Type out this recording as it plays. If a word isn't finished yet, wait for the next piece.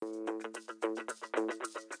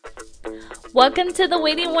Welcome to the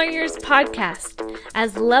Waiting Warriors podcast.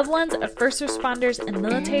 As loved ones of first responders and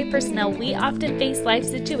military personnel, we often face life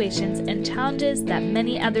situations and challenges that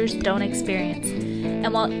many others don't experience.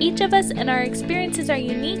 And while each of us and our experiences are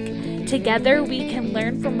unique, together we can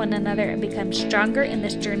learn from one another and become stronger in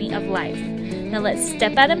this journey of life. Now let's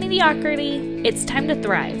step out of mediocrity. It's time to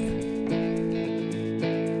thrive.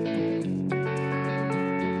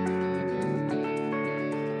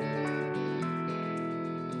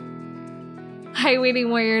 Hi, Waiting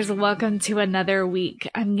Warriors. Welcome to another week.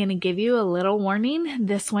 I'm going to give you a little warning.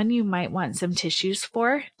 This one you might want some tissues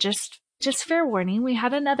for. Just fair warning. We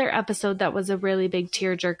had another episode that was a really big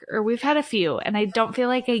tearjerker. We've had a few, and I don't feel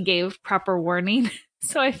like I gave proper warning.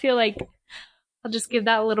 So I feel like I'll just give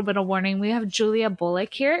that a little bit of warning. We have Julia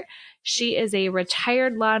Bullock here. She is a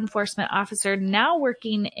retired law enforcement officer now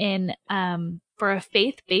working in for a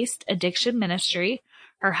faith-based addiction ministry.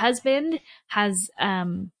 Her husband has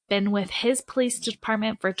been with his police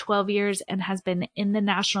department for 12 years and has been in the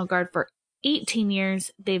National Guard for 18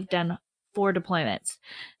 years. They've done 4 deployments.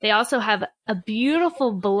 They also have a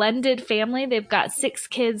beautiful blended family. They've got 6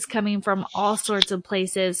 kids coming from all sorts of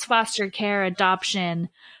places, foster care, adoption,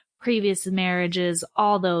 previous marriages,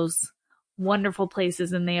 all those wonderful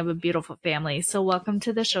places, and they have a beautiful family. So welcome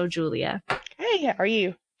to the show, Julia. Hey, how are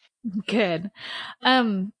you? Good.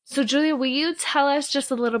 So Julia, will you tell us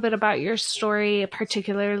just a little bit about your story,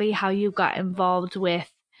 particularly how you got involved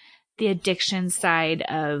with the addiction side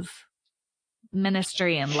of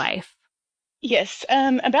ministry and life? Yes.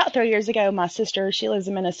 About 3 years ago, my sister, she lives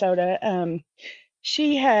in Minnesota.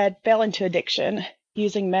 She had fell into addiction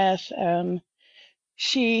using meth.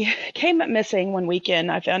 She came up missing one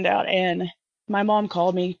weekend, I found out, and my mom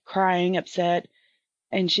called me crying, upset,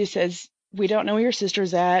 and she says, "We don't know where your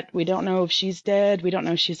sister's at. We don't know if she's dead. We don't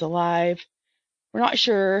know if she's alive. We're not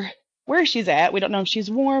sure where she's at. We don't know if she's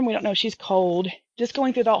warm. We don't know if she's cold." Just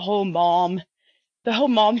going through the whole mom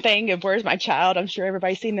thing of where's my child. I'm sure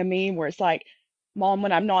everybody's seen the meme where it's like, mom,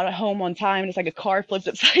 when I'm not at home on time, and it's like a car flips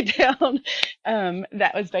upside down.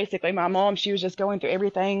 That was basically my mom. She was just going through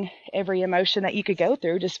everything, every emotion that you could go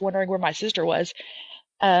through, just wondering where my sister was.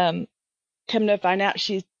 Come to find out,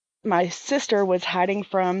 my sister was hiding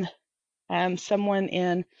from someone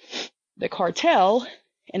in the cartel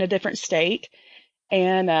in a different state.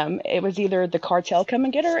 And it was either the cartel come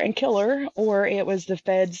and get her and kill her, or it was the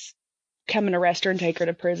feds come and arrest her and take her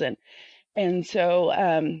to prison. And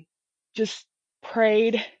so just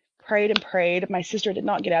prayed and prayed. My sister did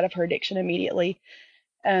not get out of her addiction immediately.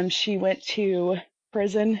 She went to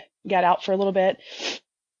prison, got out for a little bit,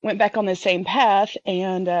 went back on the same path.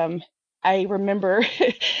 And I remember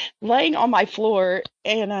laying on my floor,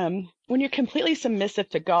 and when you're completely submissive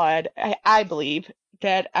to God, I believe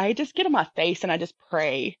that I just get on my face and I just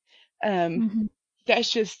pray.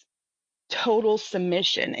 That's just total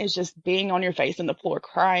submission, is just being on your face on the floor,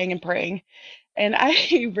 crying and praying. And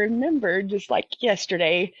I remember just like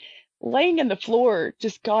yesterday, laying in the floor,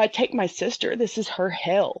 just, God, take my sister. This is her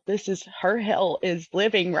hell. Her hell is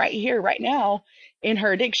living right here, right now in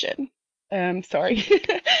her addiction. Sorry.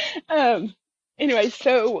 Anyway,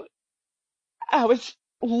 so I was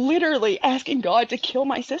literally asking God to kill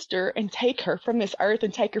my sister and take her from this earth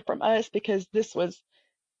and take her from us, because this was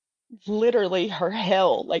literally her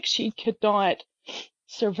hell. Like, she could not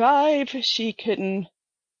survive. She couldn't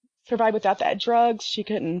survive without that drugs.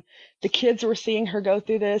 The kids were seeing her go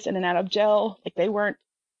through this in and out of jail. Like, they weren't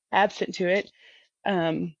absent to it.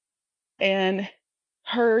 And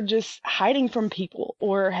her just hiding from people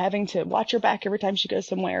or having to watch her back every time she goes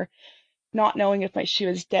somewhere, not knowing if she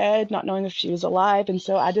was dead, not knowing if she was alive. And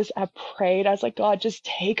so I prayed. I was like, God, just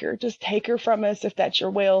take her from us if that's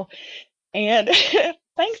your will. And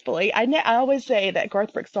thankfully, I always say that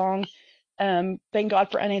Garth Brooks song, "Thank God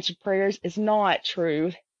for Unanswered Prayers," is not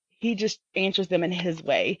true. He just answers them in his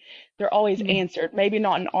way. They're always answered, maybe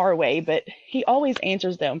not in our way, but he always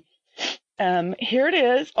answers them. Here it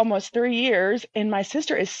is, almost 3 years, and my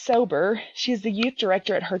sister is sober. She's the youth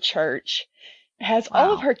director at her church, has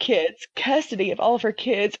all of her kids, custody of all of her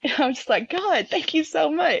kids. And I'm just like, God, thank you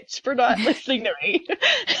so much for not listening to me.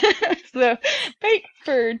 So thanks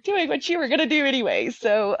for doing what you were going to do anyway.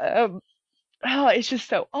 So, it's just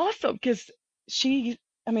so awesome, because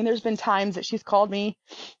there's been times that she's called me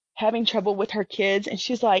having trouble with her kids, and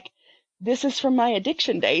she's like, this is from my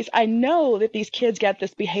addiction days. I know that these kids got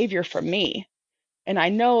this behavior from me, and I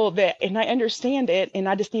know that, and I understand it, and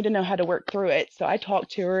I just need to know how to work through it. So I talk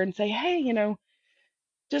to her and say, hey,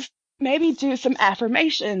 just maybe do some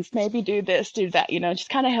affirmations, maybe do this, do that, just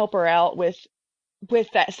kind of help her out with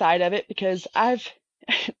that side of it, because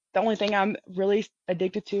The only thing I'm really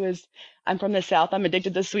addicted to is I'm from the South. I'm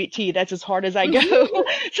addicted to sweet tea. That's as hard as I go.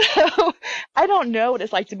 So I don't know what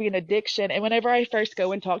it's like to be an addiction. And whenever I first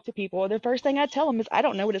go and talk to people, the first thing I tell them is I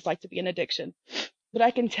don't know what it's like to be an addiction. But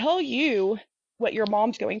I can tell you what your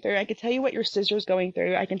mom's going through. I can tell you what your sister's going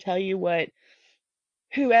through. I can tell you what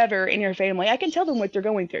whoever in your family, I can tell them what they're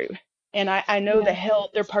going through. And I know the Yeah. hell,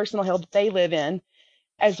 their personal hell that they live in,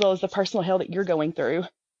 as well as the personal hell that you're going through.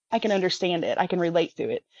 I can understand it. I can relate to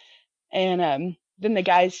it. And then the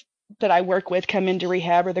guys that I work with come into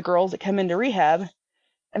rehab, or the girls that come into rehab,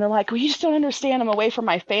 and they're like, well, you just don't understand. I'm away from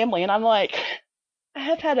my family. And I'm like, I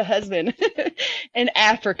have had a husband in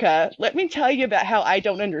Africa. Let me tell you about how I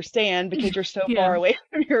don't understand because you're so Yeah. far away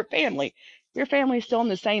from your family. Your family's still in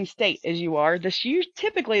the same state as you are. You're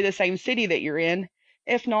typically the same city that you're in.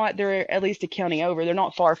 If not, they're at least a county over. They're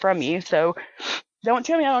not far from you. So don't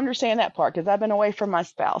tell me I don't understand that part because I've been away from my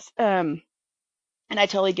spouse. And I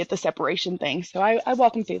totally get the separation thing. So I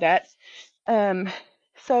walk them through that. Um,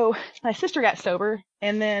 so my sister got sober,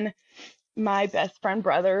 and then my best friend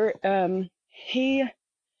brother, he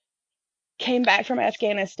came back from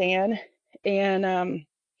Afghanistan, and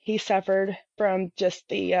he suffered from just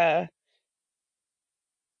the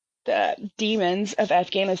demons of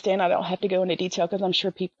Afghanistan. I don't have to go into detail because I'm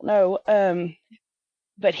sure people know.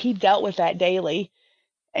 But he dealt with that daily,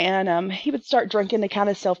 and he would start drinking to kind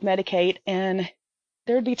of self-medicate, and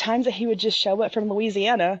there would be times that he would just show up from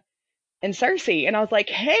Louisiana in Searcy, and I was like,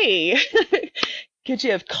 hey, could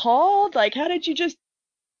you have called? Like, how did you just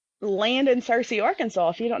land in Searcy, Arkansas?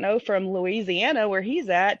 If you don't know, from Louisiana, where he's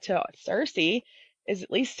at, to Searcy is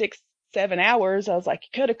at least 6, 7 hours. I was like,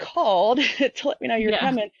 you could have called to let me know you're Yeah.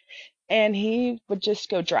 coming. And he would just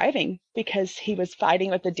go driving because he was fighting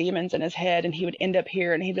with the demons in his head, and he would end up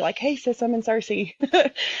here, and he'd be like, hey, sis, I'm in Searcy.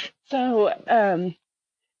 So,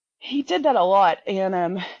 he did that a lot.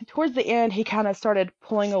 And towards the end, he kind of started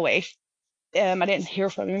pulling away. I didn't hear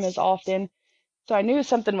from him as often. So I knew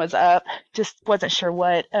something was up, just wasn't sure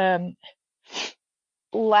what.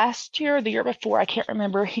 Last year, or the year before, I can't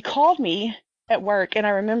remember, he called me at work, and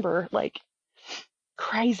I remember like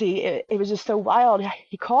crazy. It was just so wild.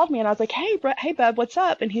 He called me, and I was like, hey, hey, bub, what's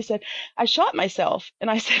up? And he said, I shot myself.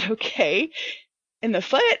 And I said, okay, in the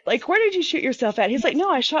foot? Like, where did you shoot yourself at? He's like,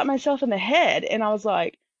 no, I shot myself in the head. And I was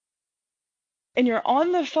like, and you're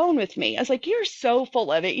on the phone with me. I was like, you're so full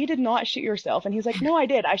of it. You did not shoot yourself. And he's like, no, I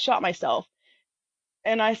did. I shot myself.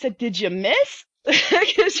 And I said, did you miss?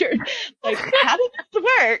 Because you're like, how did this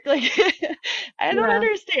work? Like, I don't Yeah.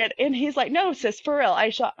 understand. And he's like, no, sis, for real, I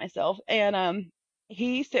shot myself. And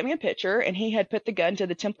he sent me a picture, and he had put the gun to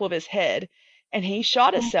the temple of his head, and he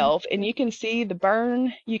shot himself. And you can see the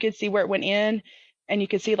burn. You can see where it went in, and you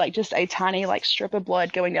can see like just a tiny like strip of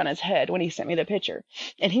blood going down his head when he sent me the picture.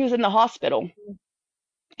 And he was in the hospital.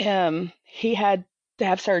 He had to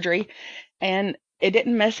have surgery, and it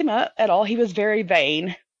didn't mess him up at all. He was very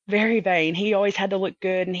vain, very vain. He always had to look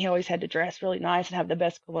good, and he always had to dress really nice and have the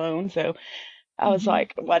best cologne. So I was Mhm.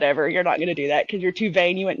 like, whatever, you're not going to do that because you're too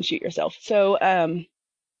vain. You wouldn't shoot yourself. So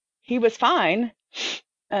he was fine.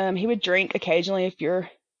 He would drink occasionally. If you're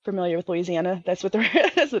familiar with Louisiana, that's what they're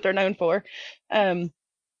that's what they're known for. Um,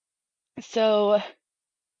 so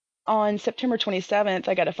on September 27th,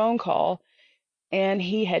 I got a phone call, and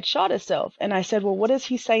he had shot himself. And I said, well, what is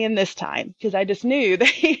he saying this time? Because I just knew that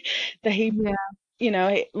he,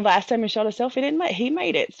 Yeah. last time he shot himself, he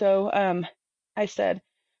made it. So I said,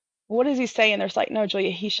 what is he saying? There's like, no,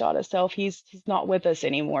 Julia, he shot himself. He's not with us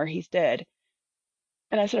anymore. He's dead.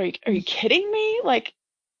 And I said, are you kidding me? Like,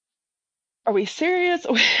 are we serious?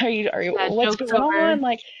 Yeah. What's Joke's going over. on?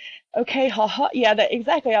 Like, okay, ha ha. Yeah, that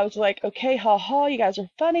exactly. I was like, okay, ha ha. You guys are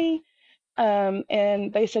funny.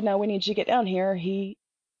 And they said, no, we need you to get down here. He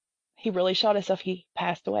really shot himself. He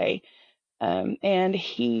passed away. And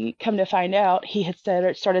he come to find out he had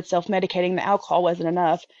started self-medicating. The alcohol wasn't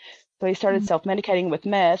enough, so he started Mm. self-medicating with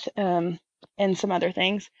meth, and some other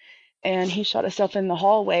things. And he shot himself in the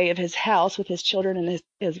hallway of his house with his children and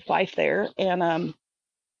his wife there. And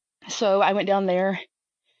so I went down there,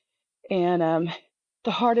 and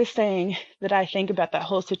the hardest thing that I think about that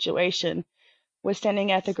whole situation was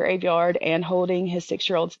standing at the graveyard and holding his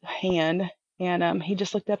 6-year-old's hand. And he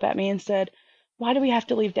just looked up at me and said, "Why do we have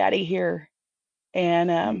to leave Daddy here?"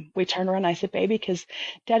 And we turned around and I said, baby, because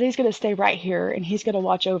Daddy's going to stay right here, and he's going to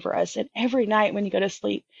watch over us. And every night when you go to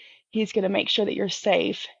sleep, he's going to make sure that you're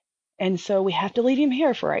safe. And so we have to leave him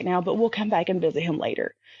here for right now, but we'll come back and visit him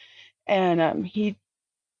later. And he,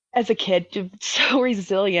 as a kid, so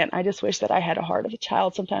resilient. I just wish that I had a heart of a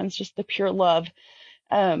child sometimes, just the pure love.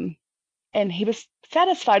 Um, and he was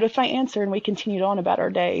satisfied with my answer, and we continued on about our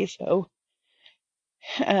day. So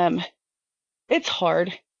Um, it's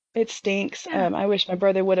hard. It stinks. Yeah. I wish my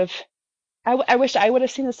brother would have. I wish I would have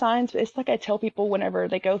seen the signs. But it's like I tell people whenever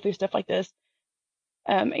they go through stuff like this.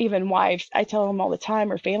 Even wives, I tell them all the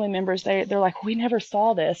time, or family members, they're like, we never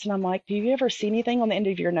saw this, and I'm like, do you ever see anything on the end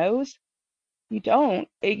of your nose? You don't.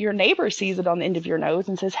 Your neighbor sees it on the end of your nose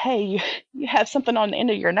and says, hey, you have something on the end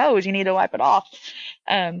of your nose. You need to wipe it off.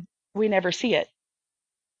 We never see it.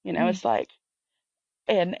 Mm. It's like,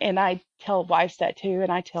 and I tell wives that too,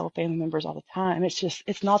 and I tell family members all the time.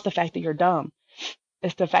 It's not the fact that you're dumb.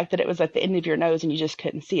 It's the fact that it was at the end of your nose and you just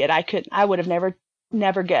couldn't see it. I would have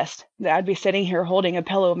never guessed that I'd be sitting here holding a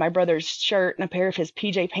pillow of my brother's shirt and a pair of his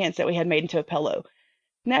PJ pants that we had made into a pillow.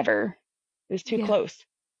 Never. It was too Yeah. close.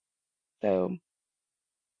 So,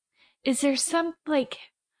 Is there some like,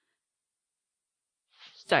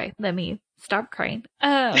 sorry, let me stop crying.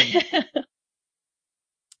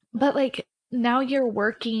 But like now you're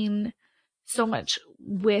working so much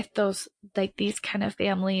with those, like these kind of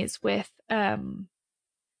families with,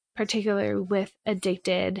 particularly with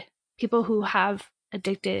addicted people who have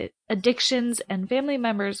addicted addictions and family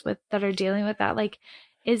members with that are dealing with that. Like,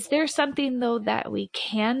 is there something though that we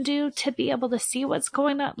can do to be able to see what's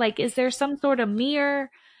going on? Like, is there some sort of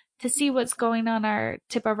mirror to see what's going on our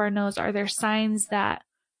tip of our nose? Are there signs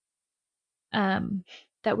um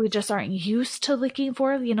that we just aren't used to looking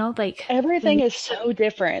for, like everything we is so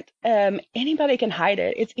different. Anybody can hide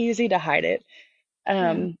it. It's easy to hide it.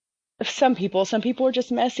 yeah. Um, some people are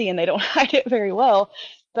just messy and they don't hide it very well.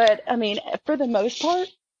 But I mean, for the most part,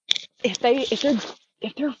 if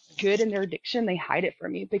they're good in their addiction, they hide it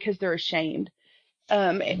from you because they're ashamed.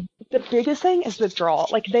 The biggest thing is withdrawal.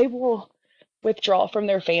 Like they will withdraw from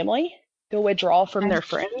their family, they'll withdraw from their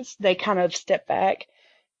friends. They kind of step back.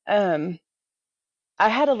 Um, I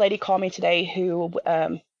had a lady call me today who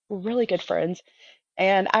were really good friends,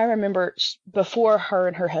 and I remember before her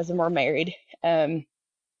and her husband were married, um,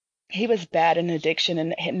 he was bad in addiction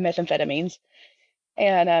and methamphetamines,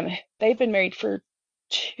 and they've been married for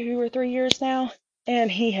 2 or 3 years now, and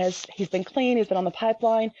he's been clean. He's been on the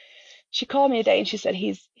pipeline. She called me today and she said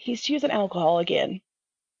he's using alcohol again.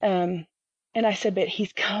 Um, and I said, but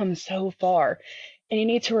he's come so far, and you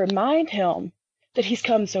need to remind him that he's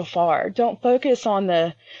come so far. Don't focus on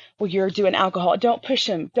well, you're doing alcohol. Don't push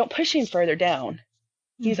him. Don't push him further down.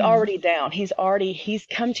 He's Mm-hmm. already down. He's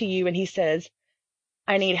come to you and he says,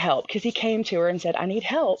 I need help. Because he came to her and said, I need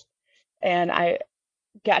help. And I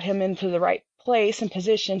got him into the right place and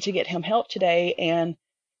position to get him help today. And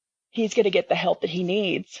he's going to get the help that he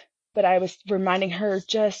needs. But I was reminding her,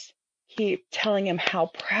 just keep telling him how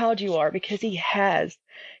proud you are, because he has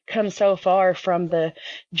come so far from the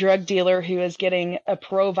drug dealer who is getting a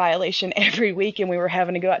parole violation every week, and we were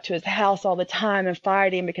having to go out to his house all the time and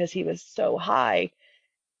fight him because he was so high,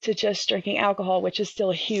 to just drinking alcohol, which is still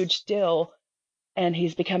a huge deal. And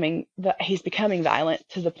he's becoming violent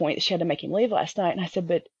to the point that she had to make him leave last night. And I said,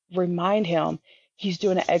 but remind him he's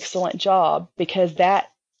doing an excellent job, because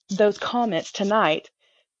those comments tonight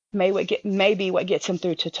may be what gets him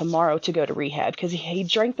through to tomorrow to go to rehab, because he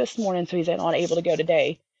drank this morning, so he's not able to go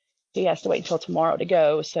today. He has to wait until tomorrow to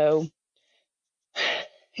go. So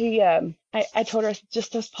I told her,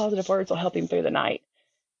 just those positive words will help him through the night.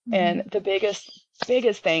 Mm-hmm. And the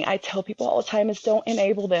biggest thing I tell people all the time is, don't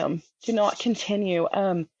enable them. Do not continue.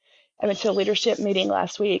 I went to a leadership meeting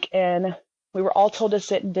last week, and we were all told to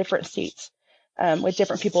sit in different seats with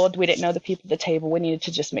different people. We didn't know the people at the table. We needed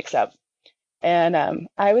to just mix up. And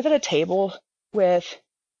I was at a table with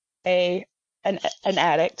a an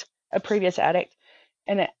addict, a previous addict,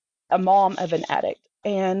 and a mom of an addict.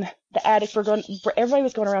 And the addict everybody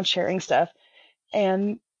was going around sharing stuff.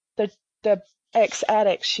 And the ex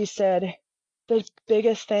addict, she said, the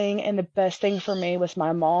biggest thing and the best thing for me was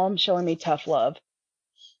my mom showing me tough love.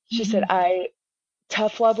 She said, Mm-hmm.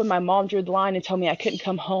 tough love, when my mom drew the line and told me I couldn't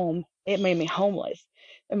come home, it made me homeless.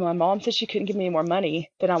 And my mom said she couldn't give me any more money,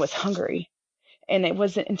 then I was hungry. And it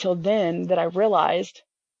wasn't until then that I realized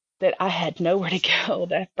that I had nowhere to go,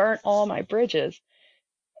 that I burnt all my bridges.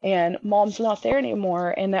 And mom's not there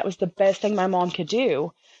anymore. And that was the best thing my mom could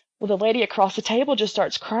do. Well, the lady across the table just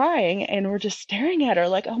starts crying, and we're just staring at her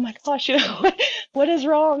like, oh my gosh, what is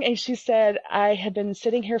wrong? And she said, I had been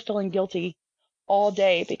sitting here feeling guilty all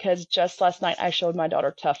day because just last night I showed my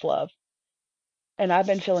daughter tough love. And I've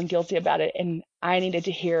been feeling guilty about it. And I needed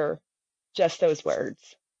to hear just those words,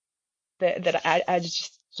 that I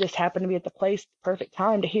just happened to be at the place, perfect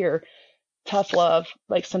time to hear tough love.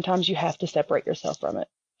 Like sometimes you have to separate yourself from it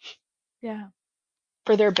Yeah.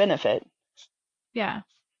 for their benefit. Yeah.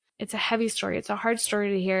 It's a heavy story. It's a hard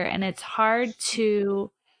story to hear, and it's hard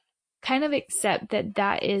to kind of accept that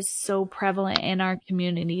that is so prevalent in our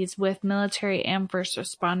communities with military and first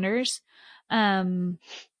responders.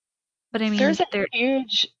 But I mean, There's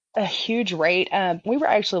a huge rate. We were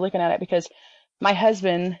actually looking at it because my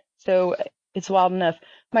husband, so it's wild enough.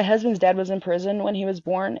 My husband's dad was in prison when he was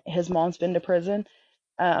born. His mom's been to prison.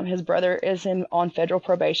 His brother is on federal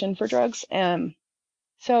probation for drugs.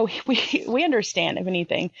 So we understand, if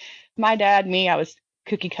anything. My dad, me, I was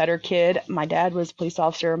cookie cutter kid. My dad was a police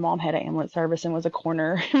officer. Mom had an ambulance service and was a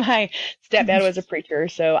coroner. My stepdad was a preacher.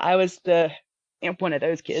 So I was one of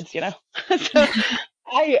those kids, you know. So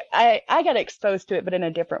I got exposed to it, but in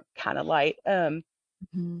a different kind of light.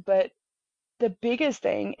 Mhm. But the biggest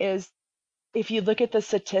thing is if you look at the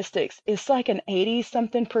statistics, it's like an 80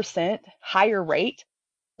 something percent higher rate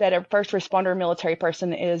that a first responder military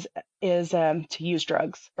person is to use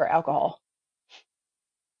drugs or alcohol.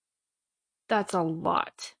 That's a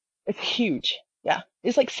lot. It's huge. Yeah.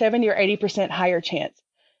 It's like 70 or 80% higher chance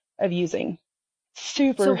of using.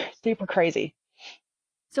 Super, So, super crazy.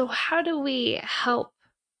 so how do we help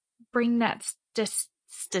bring that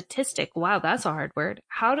statistic? Wow, that's a hard word.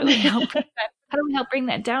 How do we help? How do we help bring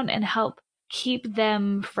that down and help keep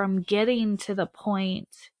them from getting to the point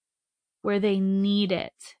where they need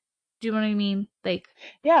it? Do you know what I mean? Like,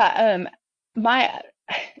 Yeah. My,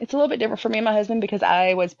 it's a little bit different for me and my husband because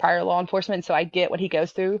I was prior law enforcement, so I get what he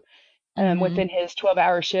goes through. hmm Within his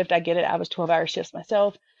 12-hour shift, I get it. I was 12-hour shifts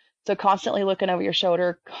myself. So constantly looking over your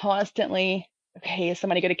shoulder, constantly, okay, is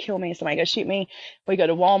somebody going to kill me? Is somebody going to shoot me? We go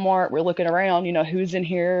to Walmart, we're looking around, who's in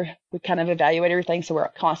here. We kind of evaluate everything. So we're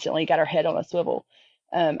constantly got our head on a swivel.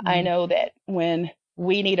 I know that when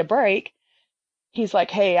we need a break, he's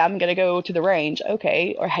like, hey, I'm going to go to the range.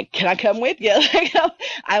 Okay. Or hey, can I come with you? Like,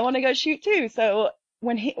 I want to go shoot too. So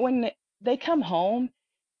when they come home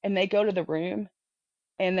and they go to the room,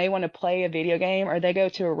 and they want to play a video game, or they go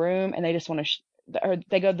to a room and they just want to, or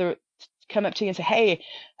they come up to you and say, hey,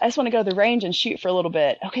 I just want to go to the range and shoot for a little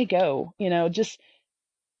bit. Okay, go. Just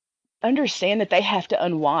understand that they have to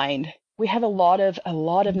unwind. We have a lot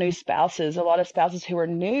of new spouses, a lot of spouses who are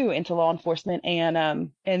new into law enforcement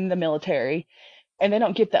and in the military, and they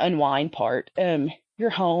don't get the unwind part. You're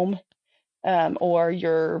home, or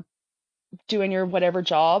you're doing your whatever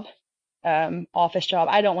job, office job.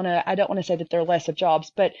 I don't want to say that they're less of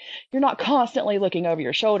jobs, but you're not constantly looking over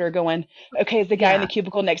your shoulder going, okay, is the guy in the yeah,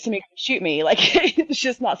 cubicle next to me gonna shoot me? Like it's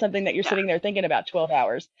just not something that you're yeah. sitting there thinking about 12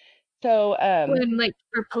 hours. So, When like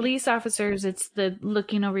for police officers, it's the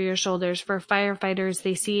looking over your shoulders. For firefighters,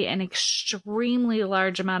 they see an extremely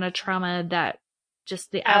large amount of trauma that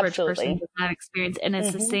just the average person absolutely. does not experience. And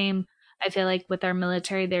it's the Hmm. same, I feel like with our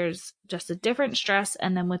military, there's just a different stress.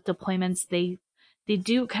 And then with deployments, they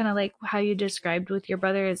do kind of like how you described with your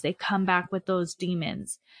brother is they come back with those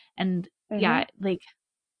demons. And Hmm. yeah, like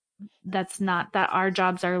that's not that our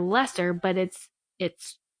jobs are lesser, but it's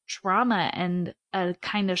trauma and a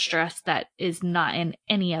kind of stress that is not in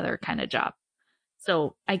any other kind of job.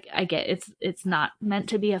 So I get it's not meant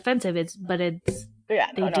to be offensive. It's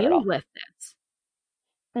Yeah, they no, not at deal all. with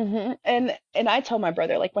it. And I told my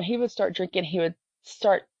brother, like when he would start drinking, he would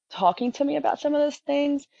start talking to me about some of those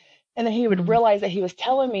things, and then he would Mm, realize that he was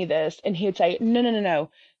telling me this, and he would say, "No, no, no,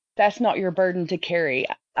 no, that's not your burden to carry.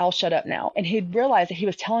 I'll shut up now." And he'd realize that he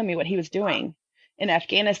was telling me what he was doing in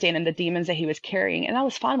Afghanistan and the demons that he was carrying, and I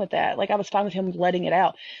was fine with that. Like I was fine with him letting it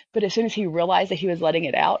out. But as soon as he realized that he was letting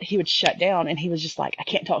it out, he would shut down, and he was just like, "I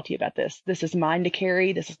can't talk to you about this. This is mine to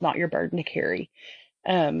carry. This is not your burden to carry."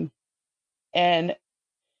 Um, and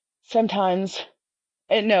sometimes,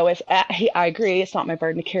 and no, I agree. It's not my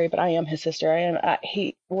burden to carry, but I am his sister.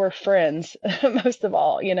 We're friends most of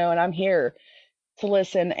all, and I'm here to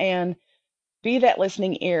listen and be that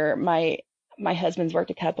listening ear. My husband's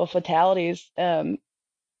worked a couple of fatalities,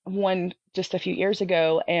 one just a few years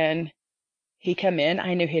ago, and he come in.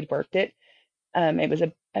 I knew he'd worked it. It was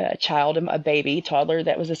a child, a baby, toddler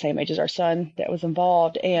that was the same age as our son that was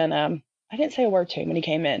involved, and I didn't say a word to him when he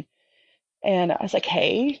came in. And I was like,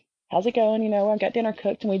 hey, how's it going? I got dinner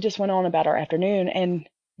cooked, and we just went on about our afternoon. And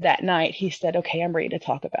that night he said, okay, I'm ready to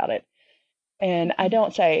talk about it. And I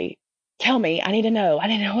don't say, tell me, I need to know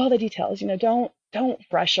all the details. Don't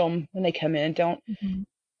rush them when they come in. Don't, mhm,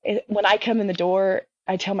 when I come in the door,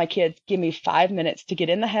 I tell my kids, give me 5 minutes to get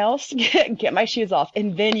in the house, get my shoes off,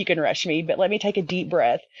 and then you can rush me. But let me take a deep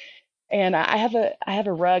breath. And I have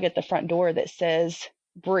a rug at the front door that says,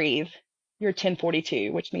 breathe. You're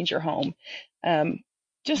 1042, which means you're home. Um,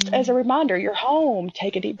 just as a mhm, reminder, you're home.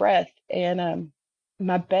 Take a deep breath. And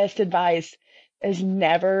my best advice is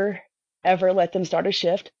never, ever let them start a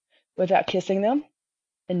shift without kissing them,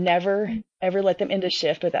 and never, mhm. ever let them end a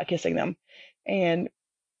shift without kissing them. And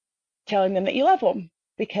telling them that you love them.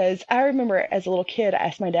 Because I remember as a little kid, I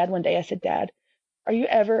asked my dad one day, I said, Dad, are you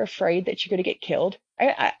ever afraid that you're going to get killed?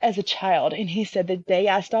 As a child. And he said, the day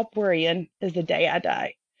I stop worrying is the day I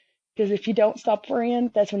die. Because if you don't stop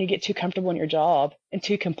worrying, that's when you get too comfortable in your job and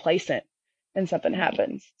too complacent and something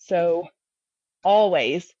happens. So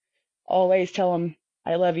always, always tell him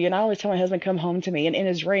I love you. And I always tell my husband, come home to me. And in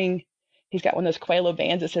his ring, he's got one of those Quelo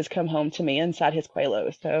bands that says come home to me inside his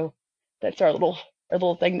Quelo. So that's our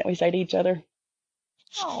little thing that we say to each other.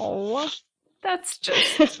 Oh, that's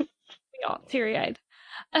just we all teary-eyed.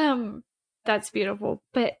 That's beautiful.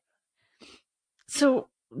 But so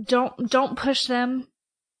don't push them.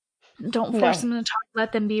 Don't force No, them to talk.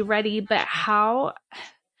 Let them be ready. But how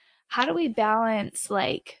do we balance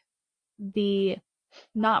like the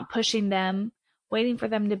not pushing them, waiting for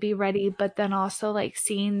them to be ready, but then also like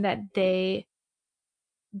seeing that they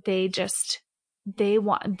just they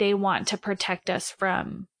want to protect us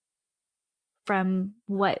from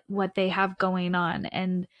what they have going on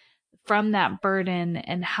and from that burden,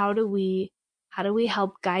 and how do we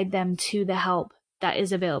help guide them to the help that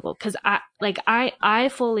is available? Because I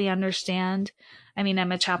fully understand. I mean,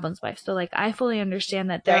 I'm a chaplain's wife, so like I fully understand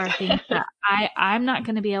that there right. are things that I'm not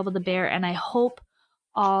going to be able to bear, and I hope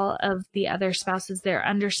all of the other spouses there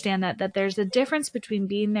understand that there's a difference between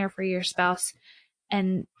being there for your spouse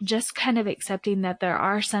and just kind of accepting that there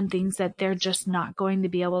are some things that they're just not going to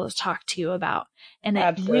be able to talk to you about. And it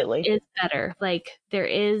really Absolutely. is better. Like there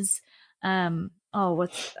is, I'm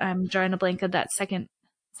drawing a blank of that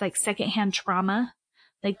it's like secondhand trauma.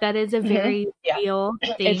 Like that is a very Yeah, real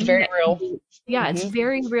it's thing very that can real. be, yeah, it's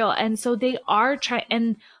very real. And so they are trying,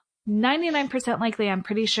 and 99% likely, I'm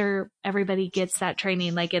pretty sure everybody gets that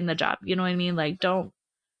training like in the job. You know what I mean? Like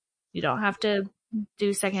you don't have to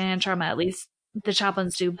do secondhand trauma, at least the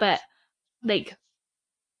chaplains do, but like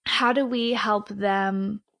how do we help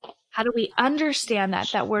them, how do we understand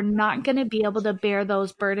that we're not going to be able to bear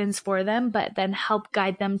those burdens for them, but then help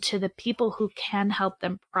guide them to the people who can help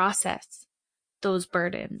them process those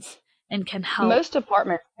burdens and can help. Most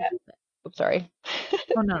departments have, oops, sorry.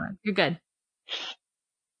 Oh no, you're good.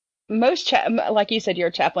 Like you said, you're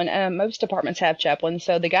a chaplain. Most departments have chaplains,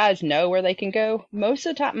 so the guys know where they can go. Most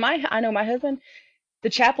of the time, I know my husband, the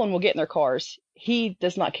chaplain will get in their cars. He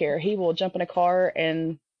does not care. He will jump in a car,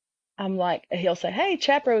 and I'm like, he'll say, "Hey,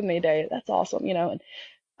 chap rode with me today. That's awesome," you know.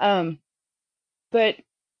 And but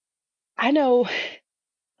I know,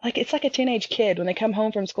 like it's like a teenage kid when they come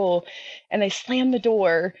home from school and they slam the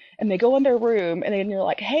door and they go in their room, and then you're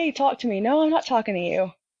like, "Hey, talk to me." No, I'm not talking to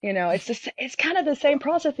you. You know, it's kind of the same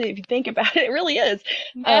process if you think about it. It really is.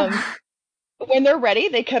 Um, Yeah. when they're ready,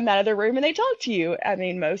 they come out of their room and they talk to you. I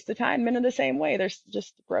mean, most of the time, men are the same way. They're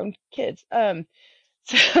just grown kids.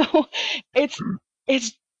 So it's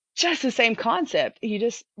it's just the same concept. You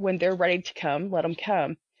just when they're ready to come, let them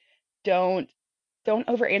come. Don't don't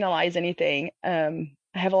overanalyze anything.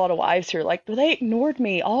 I have a lot of wives who are like, well, they ignored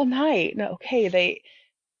me all night. No, okay,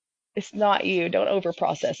 it's not you. Don't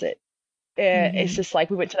overprocess it. It's Mm-hmm. just like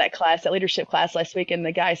we went to that class, that leadership class last week, and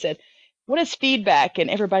the guy said, "What is feedback?" And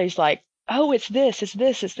everybody's like, "Oh, it's this, it's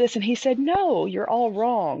this, it's this." And he said, "No, you're all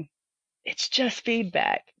wrong. It's just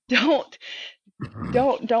feedback. Don't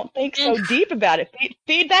think so deep about it.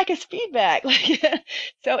 Feedback is feedback." Like,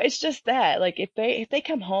 so it's just that. Like, if they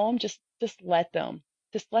come home, just let them.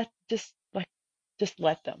 Just let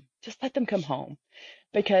them. Just let them come home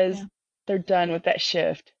because Yeah. they're done with that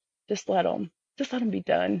shift. Just let them. Just let them be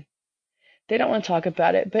done. They don't want to talk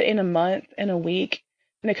about it, but in a month, in a week,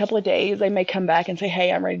 in a couple of days, they may come back and say,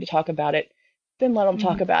 "Hey, I'm ready to talk about it." Then let them Mm-hmm.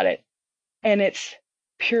 talk about it. And it's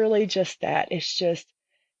purely just that. It's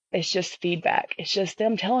just feedback. It's just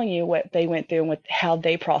them telling you what they went through and how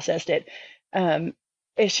they processed it. Um,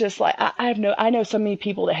 it's just like I know so many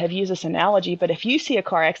people that have used this analogy, but if you see a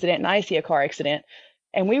car accident and I see a car accident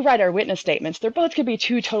and we write our witness statements, they're both could be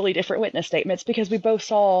two totally different witness statements because we both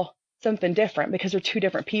saw something different because they're two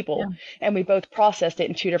different Yeah. people and we both processed it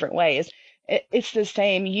in two different ways. It's the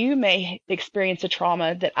same. You may experience a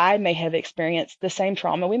trauma that I may have experienced the same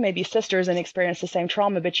trauma. We may be sisters and experience the same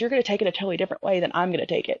trauma, but you're going to take it a totally different way than I'm going to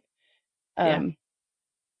take it. Yeah. Um,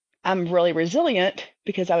 I'm really resilient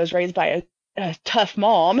because I was raised by a tough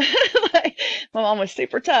mom. Like, my mom was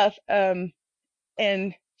super tough. And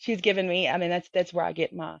she's given me, I mean, that's where I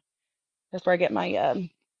get my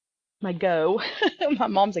go. My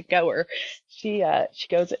mom's a goer. She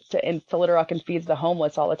goes to Little Rock and feeds the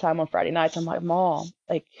homeless all the time on Friday nights. I'm like, Mom,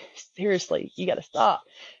 like seriously, you got to stop.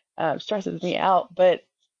 Stresses me out. But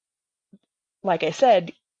like I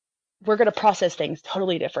said, we're going to process things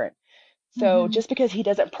totally different. So Mm-hmm. just because he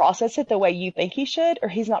doesn't process it the way you think he should, or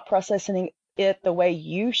he's not processing it the way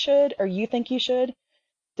you should or you think you should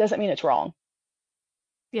doesn't mean it's wrong.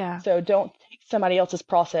 Yeah. So don't take somebody else's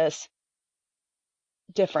process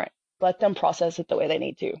different. Let them process it the way they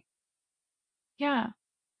need to. Yeah.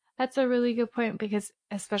 That's a really good point because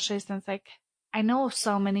especially since like I know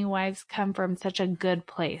so many wives come from such a good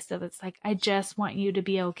place. So it's like, I just want you to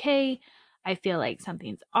be okay. I feel like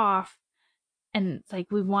something's off. And it's like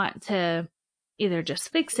we want to either just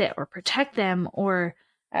fix it or protect them or,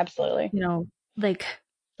 Absolutely. like,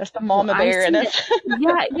 That's the well, mama I bear in see it. us.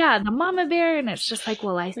 Yeah, yeah, the mama bear. And it's just like,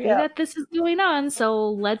 well, I see Yeah, that this is going on.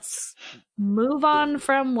 So let's move on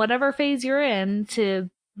from whatever phase you're in to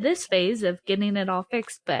this phase of getting it all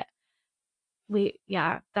fixed. But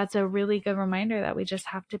yeah, that's a really good reminder that we just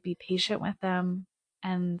have to be patient with them.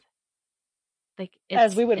 And like,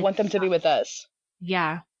 as we would it's, want them to be with us.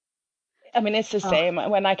 yeah. I mean, it's the Oh, same.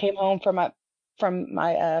 When I came home from my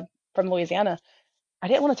from Louisiana, I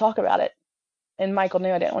didn't want to talk about it, and Michael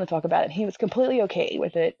knew I didn't want to talk about it. He was completely okay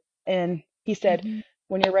with it, and he said, mhm.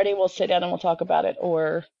 "When you're ready, we'll sit down and we'll talk about it,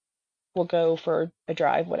 or we'll go for a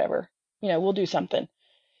drive, whatever. We'll do something."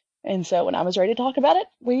 And so when I was ready to talk about it,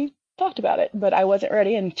 we talked about it. But I wasn't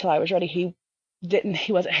ready until I was ready. He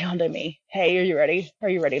wasn't hounding me. Hey, are you ready? Are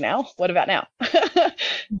you ready now? What about now? Mhm.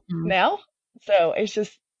 Now? So it's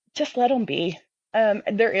just let them be.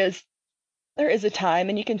 There is a time,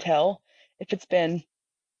 and you can tell if it's been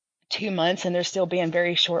 2 months and they're still being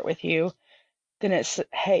very short with you. Then it's,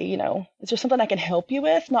 hey, is there something I can help you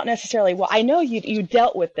with? Not necessarily, well, I know you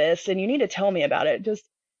dealt with this and you need to tell me about it. Just,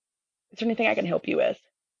 is there anything I can help you with?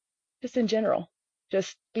 Just in general.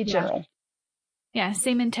 Just be Yeah. general. Yeah.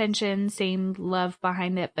 Same intention, same love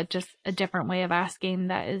behind it, but just a different way of asking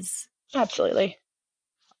that is Absolutely.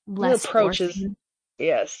 Your less approach is, forcing.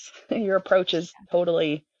 yes, your approach is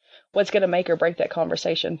totally what's going to make or break that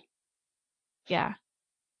conversation. Yeah.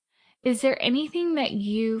 Is there anything that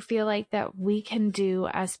you feel like that we can do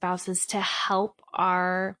as spouses to help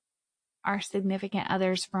our significant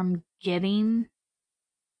others from getting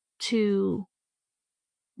to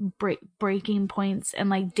breaking points and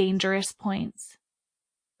like dangerous points?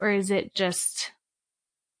 Or is it just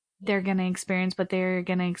they're going to experience what they're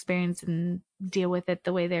going to experience and deal with it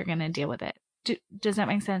the way they're going to deal with it? Does that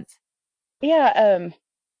make sense? Yeah,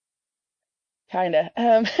 kind of.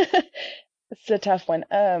 It's a tough one.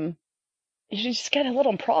 You just gotta let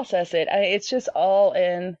them process it. It's just all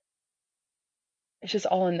in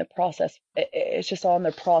the process. It's just all in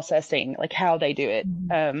the processing, like how they do it.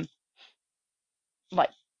 Mhm. Like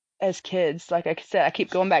as kids, like I said, I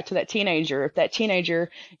keep going back to that teenager. If that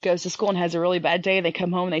teenager goes to school and has a really bad day, they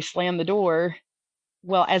come home and they slam the door.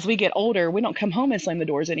 Well, as we get older, we don't come home and slam the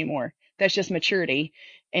doors anymore. That's just maturity,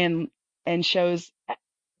 and shows.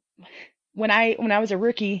 When I was a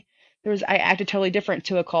rookie, I acted totally different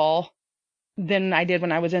to a call than I did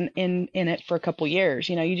when I was in it for a couple years.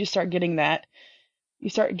 You just start getting that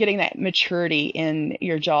maturity in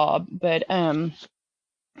your job. But and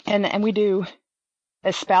we do,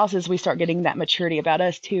 as spouses, we start getting that maturity about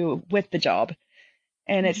us too with the job.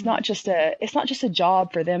 And Mhm. it's not just a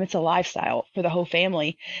job for them, it's a lifestyle for the whole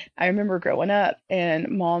family. I remember growing up,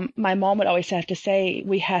 and my mom would always have to say,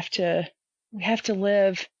 we have to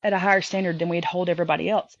live at a higher standard than we'd hold everybody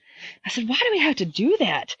else. I said, why do we have to do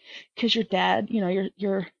that? Because your dad,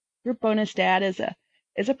 your bonus dad is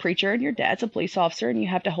a preacher, and your dad's a police officer, and you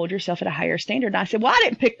have to hold yourself at a higher standard. And I said, well, I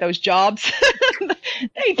didn't pick those jobs.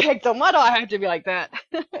 They picked them. Why do I have to be like that?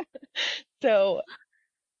 So,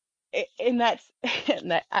 and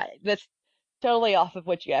that's totally off of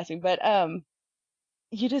what you asked me, but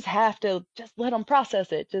you just have to just let them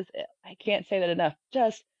process it. Just, I can't say that enough.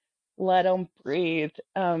 Just let them breathe.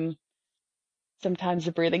 Sometimes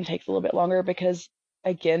the breathing takes a little bit longer because,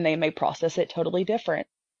 again, they may process it totally different.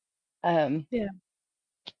 Um, Yeah.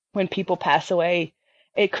 when people pass away,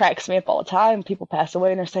 it cracks me up all the time. People pass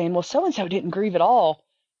away and they're saying, "Well, so and so didn't grieve at all."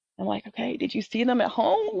 I'm like, "Okay, did you see them at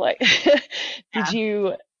home? Like, did Yeah.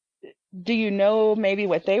 you?" Do you know maybe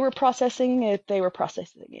what they were processing, if they were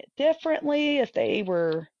processing it differently, if they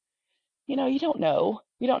were, you don't know.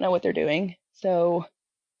 You don't know what they're doing. So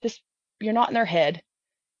just, you're not in their head.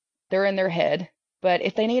 They're in their head. But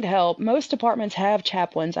if they need help, most departments have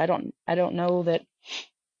chaplains. I don't know that,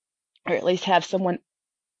 or at least have someone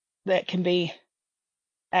that can be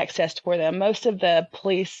accessed for them. Most of the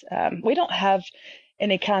police, we don't have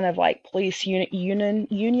any kind of like police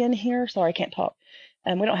union here. Sorry, I can't talk.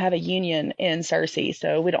 We don't have a union in Searcy,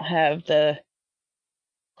 so we don't have the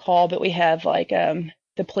call, but we have like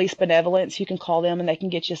the police benevolence. You can call them and they can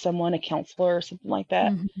get you someone, a counselor or something like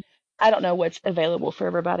that. Mhm. I don't know what's available for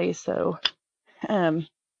everybody, so um,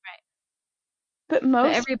 But But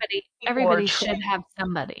most everybody people are everybody should trained. have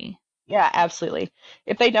somebody. Yeah, absolutely.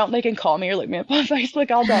 If they don't, they can call me or look me up on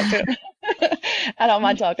Facebook. I'll talk to them. I don't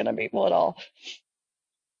mind talking to people at all.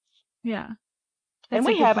 Yeah, And that's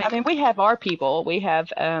a good point. we have our people. We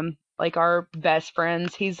have like our best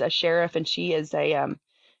friends. He's a sheriff and she's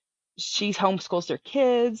homeschools their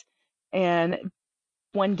kids. And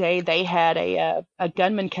one day they had a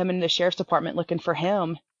gunman come into the sheriff's department looking for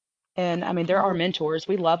him. And I mean, they're our Oh, mentors.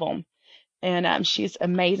 We love them. And she's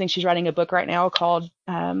amazing. She's writing a book right now called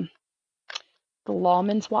The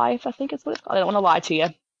Lawman's Wife, I think is what it's called. I don't want to lie to you,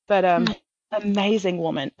 but hmm. amazing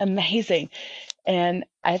woman, amazing. And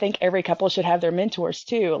I think every couple should have their mentors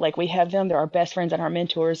too. Like we have them, they're our best friends and our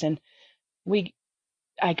mentors, and we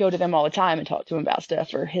I go to them all the time and talk to him about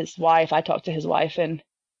stuff. Or his wife, I talk to his wife, and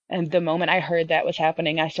the moment I heard that was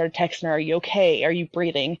happening, I started texting her, "Are you okay? Are you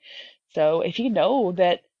breathing?" So if you know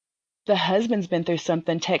that the husband's been through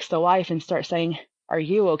something, text the wife and start saying, "Are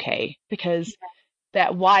you okay?" Because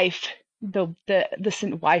that wife, the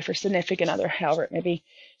wife or significant other, however it may be,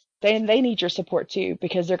 they need your support too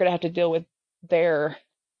because they're going to have to deal with their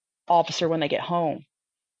officer when they get home.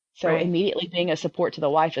 So Right. immediately being a support to the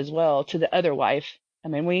wife as well, to the other wife. I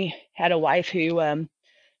mean, we had a wife who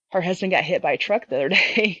her husband got hit by a truck the other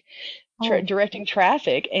day, Oh, directing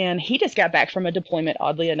traffic, and he just got back from a deployment,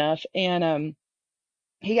 oddly enough, and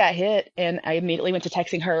he got hit, and I immediately went to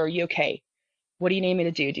texting her, "Are you okay? What do you need me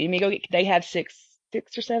to do? Do you need me to go get?" They have six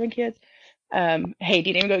or seven kids. Hey, do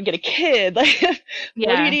you need me to go get a kid? Like, what do you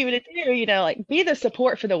yeah, need me to do? You know, like be the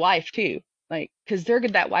support for the wife too, like because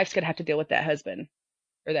that wife's gonna have to deal with that husband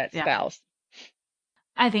or that yeah. spouse.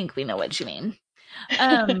 I think we know what you mean.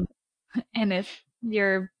 Um, and if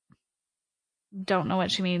you don't know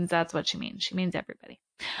what she means, that's what she means. She means everybody.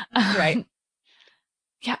 Right.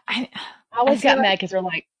 Yeah, I I always feel got like mad because they're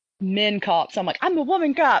like men cops. I'm like, I'm a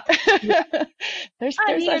woman cop. yeah, I There's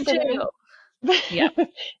need us in to. Yeah, them.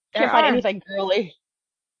 there Can't find are. anything girly.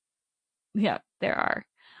 Yeah, there are.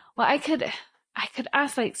 Well, I could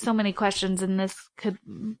ask like so many questions and this could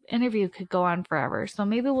interview could go on forever. So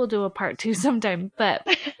maybe we'll do a part two sometime. But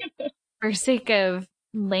for sake of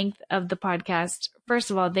length of the podcast,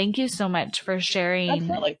 first of all, thank you so much for sharing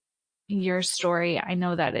Absolutely. your story. I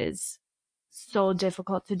know that is so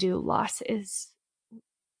difficult to do. Loss is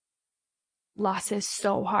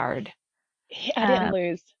so hard. I didn't Um,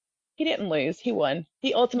 lose. He didn't lose. He won.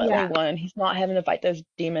 He ultimately yeah, won. He's not having to fight those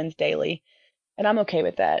demons daily, and I'm okay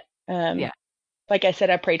with that. yeah, Like I said,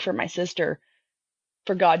 I prayed for my sister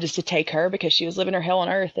for God just to take her because she was living her hell on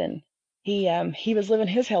earth, and he was living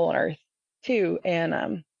his hell on earth too,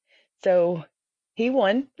 and so he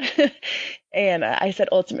won. And I said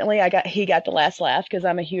ultimately he got the last laugh because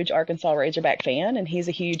I'm a huge Arkansas Razorback fan and he's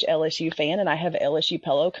a huge LSU fan and I have an LSU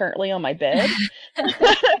pillow currently on my bed.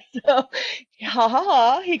 So ha ha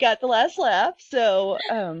ha, he got the last laugh. So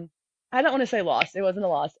I don't want to say lost. It wasn't a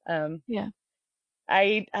loss. yeah,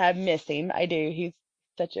 I miss him. I do. He's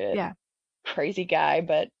such a yeah. crazy guy,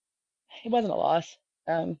 but it wasn't a loss.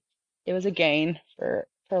 Um it was a gain for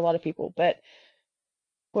a lot of people, but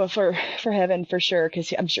well, for heaven for sure,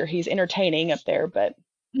 because I'm sure he's entertaining up there. But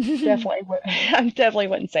definitely, I definitely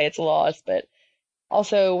wouldn't say it's a loss. But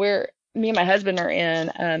also, me and my husband are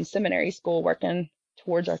in seminary school working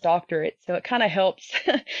towards our doctorate, so it kind of helps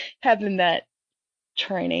having that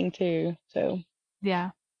training too. So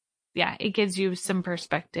Yeah. Yeah, it gives you some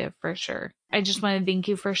perspective for sure. I just want to thank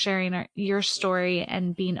you for sharing your story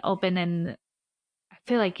and being open. And I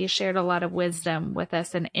feel like you shared a lot of wisdom with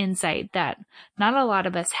us and insight that not a lot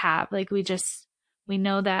of us have. Like we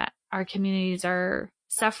know that our communities are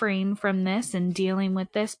suffering from this and dealing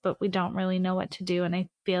with this, but we don't really know what to do. And I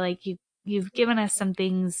feel like you've given us some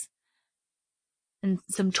things and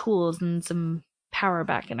some tools and some power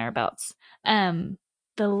back in our belts. Um,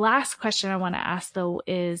 the last question I want to ask though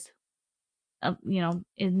is,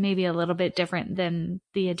 it may be a little bit different than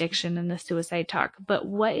the addiction and the suicide talk, but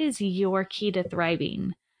what is your key to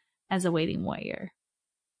thriving as a waiting warrior?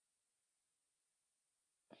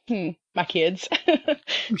 my kids,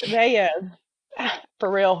 they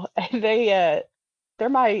for real, they're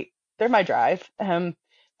my they're my drive.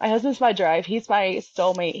 My husband's my drive. He's my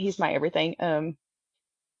soulmate. He's my everything.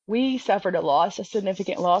 We suffered a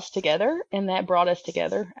significant loss together, and that brought us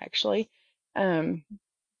together, actually. Um,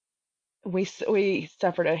 we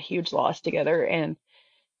suffered a huge loss together and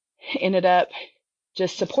ended up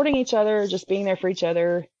just supporting each other, just being there for each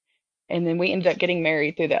other. And then we ended up getting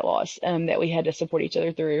married through that loss, that we had to support each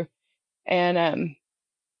other through. And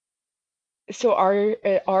so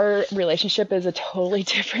our relationship is a totally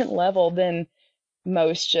different level than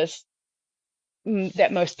most just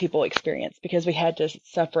that most people experience because we had to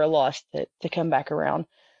suffer a loss to come back around.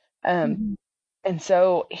 Um, Mhm. and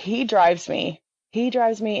so he drives me. He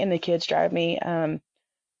drives me, and the kids drive me.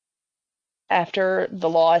 After the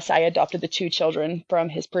loss, I adopted the two children from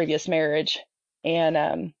his previous marriage,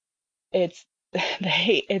 and it's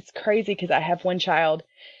it's crazy because I have one child,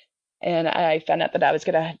 and I found out that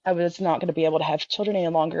I was not gonna be able to have children any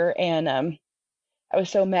longer, and I was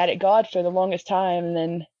so mad at God for the longest time,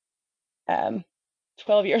 and then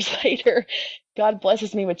 12 years later, God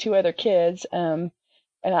blesses me with two other kids, and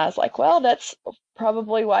I was like, well, that's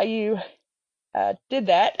probably why you did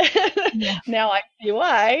that. Yeah. Now I see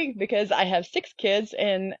why, because I have six kids,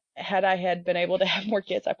 and had I had been able to have more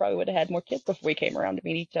kids, I probably would have had more kids before we came around to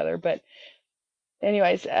meet each other. But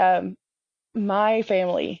anyways, my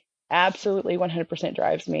family absolutely 100%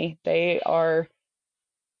 drives me. They are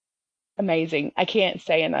amazing. I can't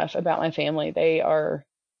say enough about my family. They are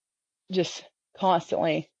just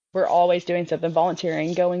constantly, we're always doing something,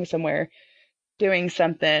 volunteering, going somewhere, doing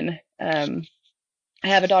something. I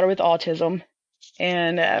have a daughter with autism,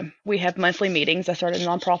 and we have monthly meetings. I started a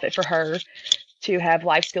nonprofit for her to have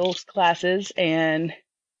life skills classes, and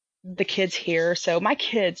the kids here. So my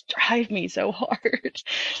kids drive me so hard.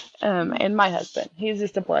 And my husband, he's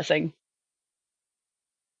just a blessing.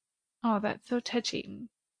 Oh, that's so touching.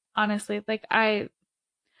 Honestly, like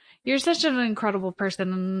you're such an incredible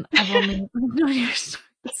person, and I've only known you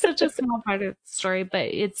such a small part of the story, but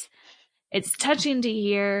it's touching to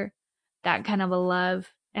hear that kind of a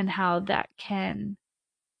love and how that can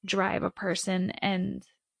drive a person, and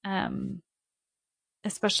um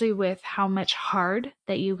especially with how much hard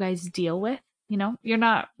that you guys deal with. You're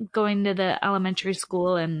not going to the elementary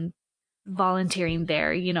school and volunteering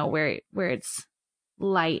there, where it's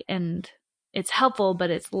light and it's helpful, but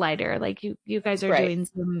it's lighter. Like you guys are Right. doing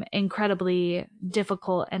some incredibly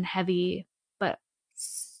difficult and heavy, but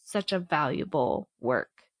such a valuable work.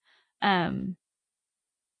 Um,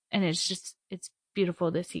 and it's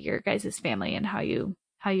beautiful to see your guys' family and how you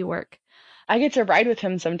work. I get to ride with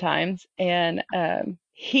him sometimes, and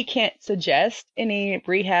he can't suggest any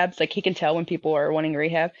rehabs. Like he can tell when people are wanting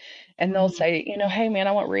rehab, and they'll Mhm. say, hey man,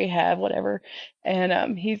 I want rehab, whatever.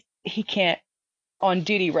 And he can't on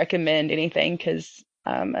duty recommend anything because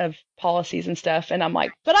of policies and stuff. And I'm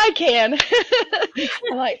like, but I can.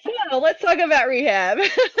 I'm like, so let's talk about rehab.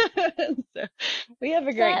 So we have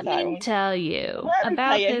a great Let me time. tell you Let me tell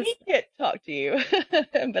about you, this. he can't talk to you,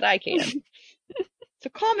 but I can. So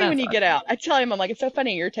call me when That's you get out. I tell him, I'm like, it's so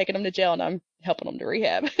funny. You're taking him to jail and I'm helping him to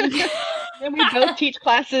rehab. awesome. Then we both teach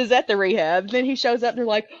classes at the rehab. Then he shows up and they're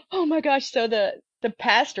like, oh my gosh. So the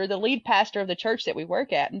pastor, the lead pastor of the church that we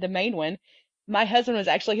work at, and the main one, my husband was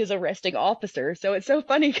actually his arresting officer. So it's so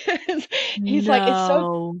funny because he's like, it's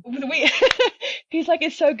so No. we he's like,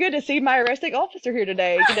 it's so good to see my arresting officer here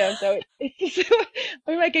today, So it's just,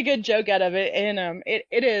 we make a good joke out of it, and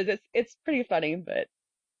it is it's pretty funny, but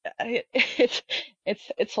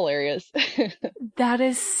it's hilarious. That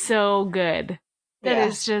is so good. That Yeah.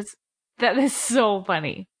 is just, that is so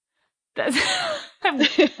funny. That's, I'm,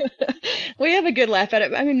 We have a good laugh at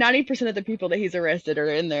it. I mean, 90% of the people that he's arrested are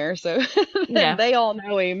in there, so yeah, they all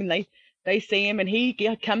know him, and they see him, and he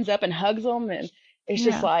comes up and hugs them, and it's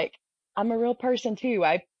just yeah. like, I'm a real person too.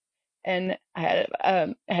 I had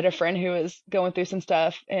a friend who was going through some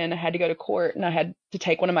stuff, and I had to go to court, and I had to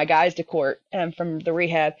take one of my guys to court from the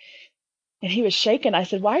rehab. And he was shaking. I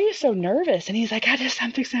said, why are you so nervous? And he's like, I'm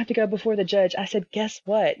fixing to have to go before the judge. I said, guess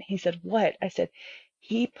what? He said, what? I said,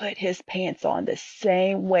 he put his pants on the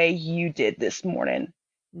same way you did this morning.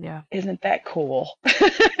 Yeah. Isn't that cool?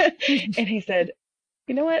 And he said,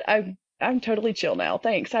 you know what? I'm totally chill now.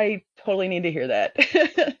 Thanks. I totally need to hear that.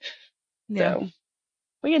 Yeah. So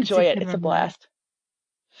we It's a enjoy it. good It's a reminder. blast.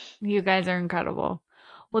 You guys are incredible.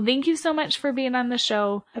 Well, thank you so much for being on the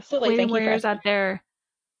show. Absolutely. Waiting Thank you for Warriors asking. out there,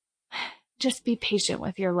 just be patient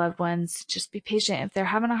with your loved ones. Just be patient. If they're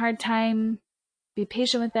having a hard time, be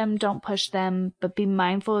patient with them. Don't push them, but be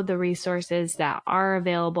mindful of the resources that are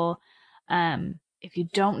available. If you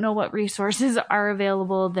don't know what resources are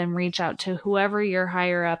available, then reach out to whoever your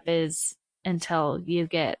higher up is until you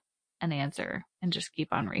get an answer, and just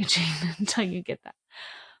keep on reaching until you get that.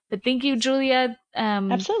 But thank you, Julia.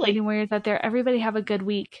 Absolutely. Waiting Warriors out there. Everybody have a good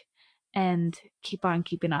week and keep on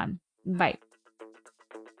keeping on. Bye.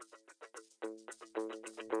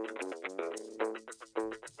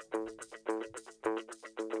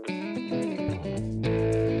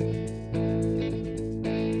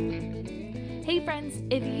 Hey friends,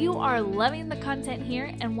 if you are loving the content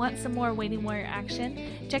here and want some more Waiting Warrior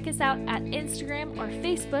action, check us out at Instagram or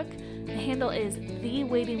Facebook. The handle is The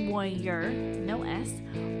Waiting Warrior, no S,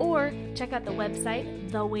 or check out the website,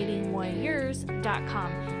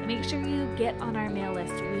 thewaitingwarriors.com. And make sure you get on our mail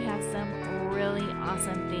list. We have some really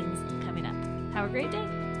awesome things coming up. Have a great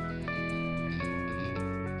day.